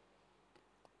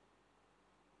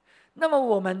那么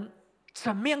我们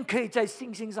怎么样可以在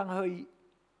信心上合一？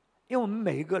因为我们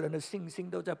每一个人的信心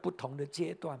都在不同的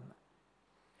阶段嘛。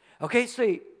OK， 所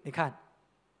以你看，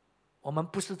我们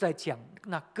不是在讲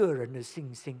那个人的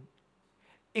信心，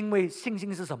因为信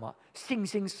心是什么？信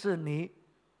心是你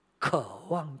渴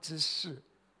望之事，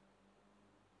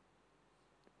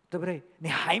对不对？你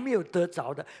还没有得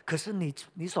着的，可是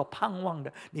你所盼望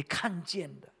的，你看见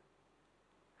的。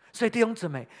所以弟兄姊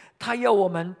妹，他要我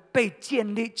们被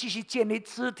建立，继续建立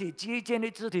肢体，继续建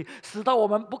立肢体，使到我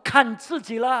们不看自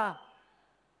己了。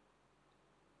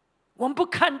我们不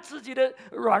看自己的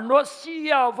软弱需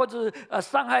要或者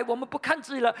伤害，我们不看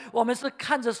自己了，我们是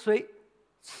看着谁？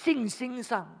信心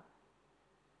上，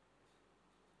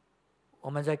我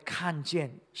们在看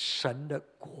见神的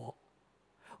国，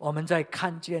我们在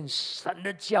看见神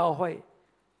的教会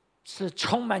是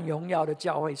充满荣耀的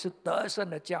教会，是得胜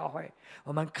的教会。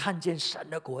我们看见神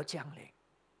的国降临，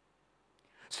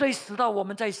所以使到我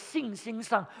们在信心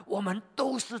上，我们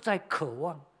都是在渴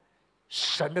望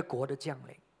神的国的降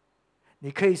临。你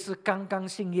可以是刚刚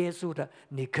信耶稣的，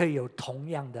你可以有同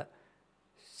样的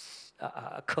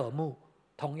渴慕，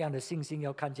同样的信心，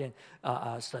要看见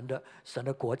神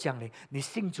的国降临。你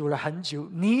信主了很久，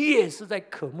你也是在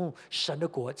渴慕神的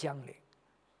国降临。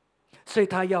所以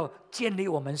他要建立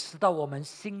我们，使到我们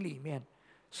心里面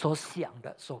所想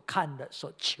的、所看的、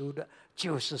所求的，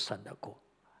就是神的国。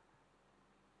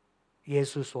耶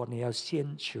稣说：“你要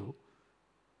先求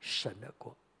神的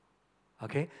国。”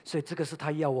 OK， 所以这个是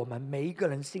他要我们每一个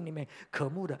人心里面渴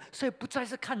慕的，所以不再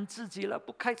是看自己了，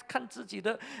不看自己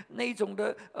的那一种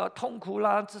的痛苦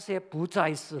啦，这些不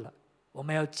再是了。我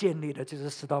们要建立的就是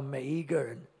使到每一个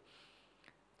人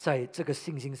在这个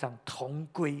信心上同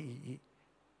归于一。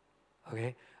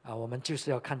OK， 我们就是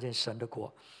要看见神的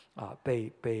国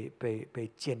被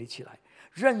建立起来，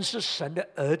认识神的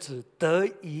儿子，得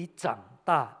以长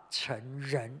大成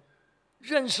人，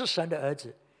认识神的儿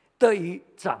子，得以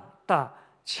长大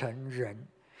成人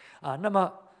那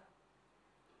么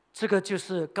这个就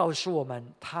是告诉我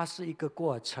们，它是一个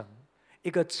过程，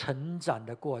一个成长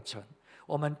的过程。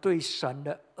我们对神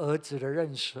的儿子的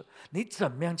认识，你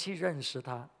怎么样去认识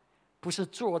他？不是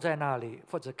坐在那里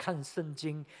或者看圣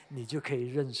经你就可以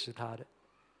认识他的。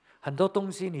很多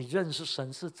东西你认识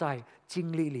神是在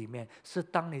经历里面，是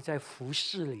当你在服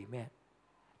事里面，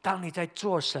当你在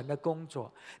做神的工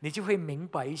作，你就会明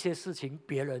白一些事情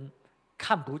别人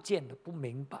看不见的、不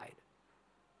明白的，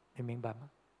你明白吗？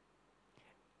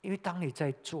因为当你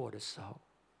在做的时候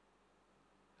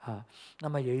那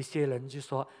么有一些人就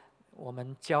说，我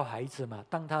们教孩子嘛，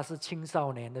当他是青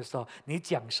少年的时候，你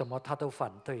讲什么他都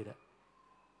反对的。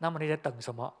那么你在等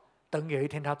什么？等有一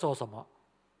天他做什么？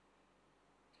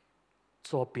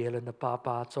做别人的爸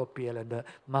爸，做别人的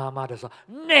妈妈的时候，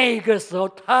那个时候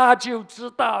他就知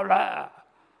道了，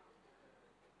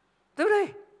对不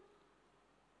对？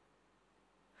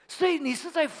所以你是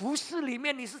在服事里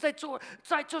面，你是在做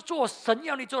神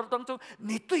要你做的当中，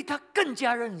你对他更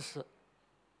加认识，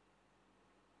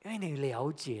因为你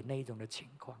了解那一种的情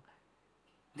况，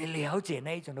你了解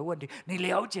那一种的问题，你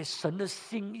了解神的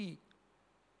心意。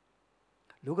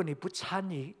如果你不参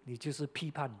与，你就是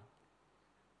批判。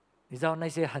你知道那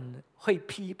些很会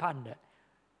批判的，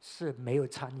是没有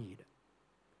参与的，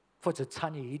或者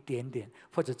参与一点点，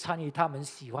或者参与他们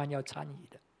喜欢要参与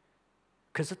的。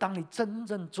可是当你真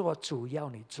正做主要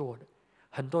你做的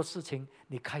很多事情，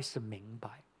你开始明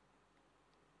白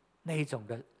那一种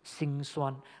的辛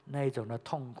酸，那一种的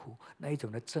痛苦，那一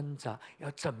种的挣扎，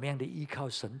要怎么样的依靠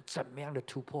神，怎么样的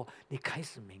突破，你开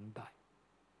始明白。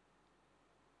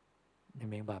你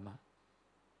明白吗？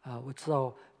我知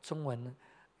道中文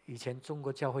以前中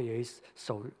国教会有一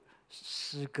首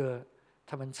诗歌，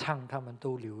他们唱，他们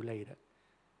都流泪了。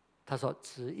他说：“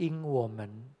只因我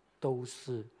们都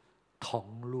是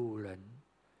同路人，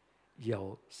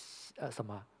有什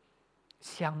么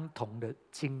相同的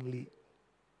经历，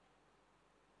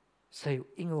所以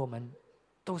因为我们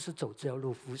都是走这条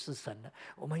路服侍神的，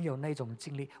我们有那种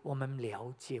经历，我们了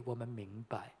解，我们明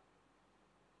白。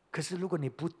可是如果你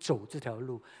不走这条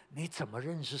路，你怎么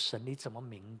认识神？你怎么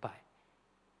明白？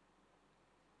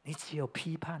你只有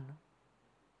批判呢。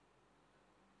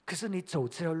可是你走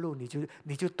这条路，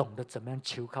你就懂得怎么样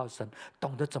求靠神，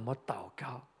懂得怎么祷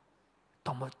告，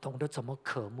懂得怎么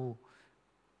渴慕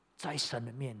在神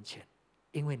的面前，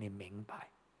因为你明白。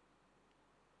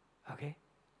OK，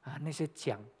 那些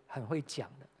很会讲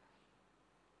的，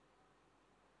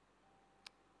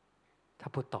他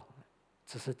不懂，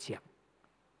只是讲。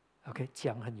OK，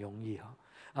 讲很容易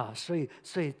所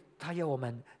以他要我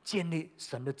们建立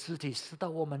神的肢体，使到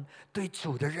我们对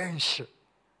主的认识。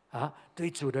对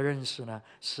主的认识呢，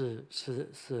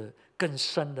是更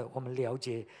深的。我们了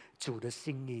解主的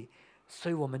心意，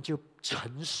所以我们就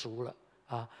成熟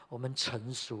了我们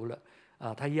成熟了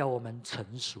他要我们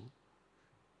成熟。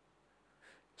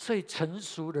所以成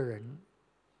熟的人，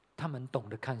他们懂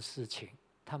得看事情，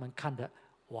他们看得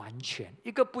完全。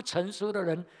一个不成熟的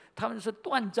人，他们是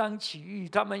断章取义，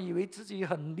他们以为自己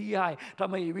很厉害，他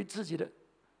们以为自己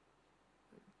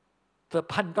的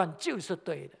判断就是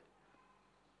对的。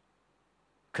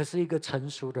可是一个成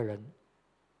熟的人，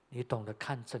你懂得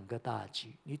看整个大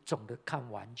局，你懂得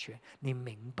看完全，你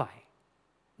明白，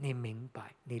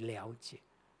你了解。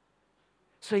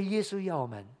所以耶稣要我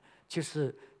们，就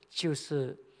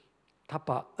是他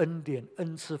把恩典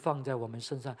恩赐放在我们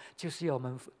身上，就是要我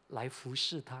们来服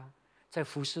侍他。在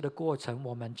服侍的过程，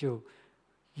我们就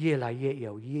越来越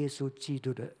有耶稣基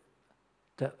督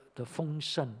的丰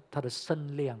盛，他的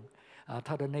身量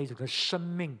他的那种的生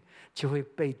命就会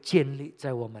被建立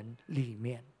在我们里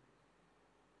面。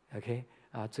OK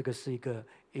这个是一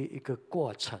个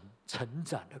过程，成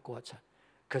长的过程。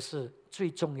可是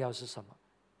最重要是什么？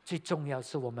最重要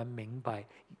是我们明白，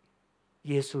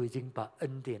耶稣已经把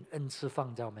恩典恩赐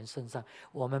放在我们身上，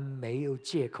我们没有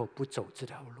借口不走这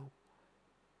条路，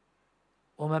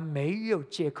我们没有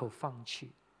借口放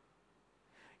弃。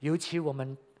尤其我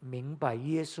们明白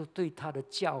耶稣对他的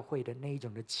教会的那一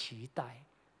种的期待。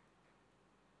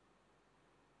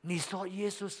你说耶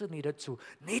稣是你的主，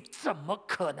你怎么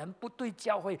可能不对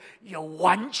教会有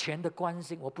完全的关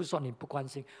心？我不是说你不关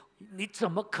心，你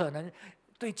怎么可能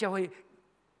对教会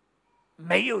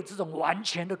没有这种完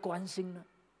全的关心呢？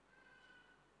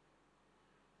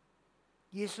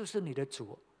耶稣是你的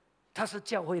主，他是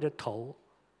教会的头，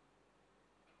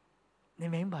你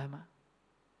明白吗？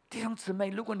弟兄姊妹，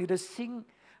如果你的心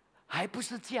还不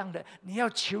是这样的，你要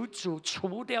求主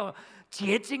除掉、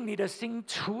洁净你的心，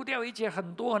除掉一些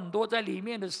很多很多在里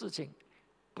面的事情，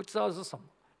不知道是什么，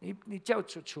你叫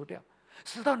主除掉，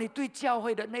使到你对教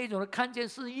会的那种的看见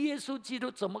是耶稣基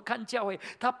督怎么看教会，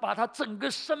他把他整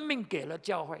个生命给了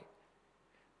教会，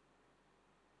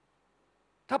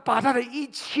他把他的一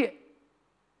切，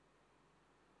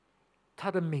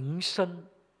他的名声，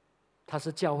他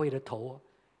是教会的头。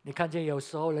你看见有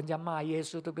时候人家骂耶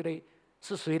稣，对不对？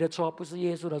是谁的错？不是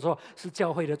耶稣的错，是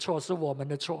教会的错，是我们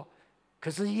的错。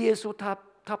可是耶稣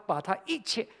他把他一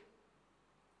切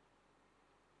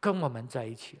跟我们在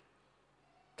一起，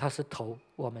他是头，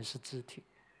我们是肢体。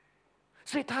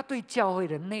所以他对教会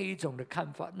的那一种的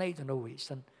看法，那一种的委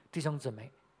身，弟兄姊妹，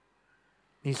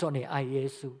你说你爱耶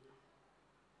稣，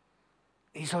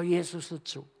你说耶稣是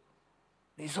主，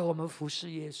你说我们服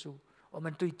侍耶稣，我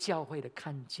们对教会的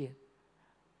看见，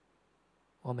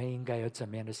我们应该有怎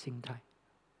么样的心态？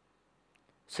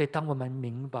所以当我们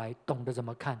明白懂得怎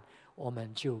么看，我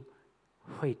们就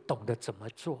会懂得怎么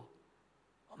做，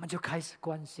我们就开始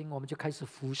关心，我们就开始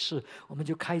服侍，我们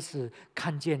就开始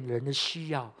看见人的需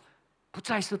要，不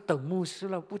再是等牧师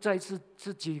了，不再是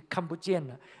自己看不见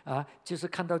了就是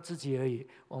看到自己而已，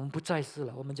我们不再是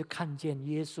了，我们就看见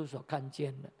耶稣所看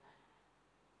见的，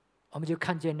我们就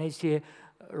看见那些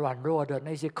软弱的，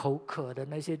那些口渴的，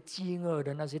那些饥饿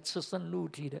的，那些赤身露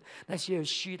体的，那些有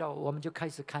需要，我们就开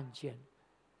始看见，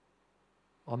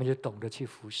我们就懂得去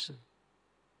服侍。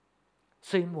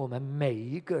所以我们每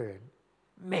一个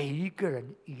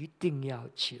人一定要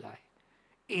起来，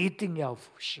一定要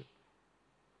服侍，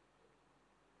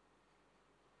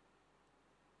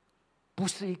不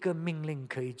是一个命令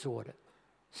可以做的，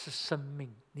是生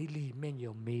命。你里面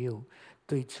有没有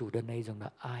对主的那种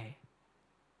的爱？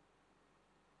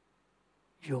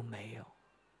有没有？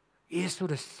耶稣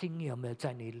的心有没有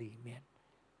在你里面？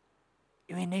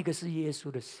因为那个是耶稣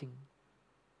的心。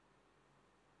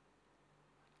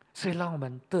所以让我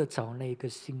们得着那个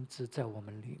心智在我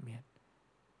们里面，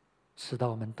使到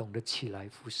我们懂得起来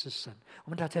服侍神。我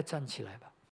们大家站起来吧。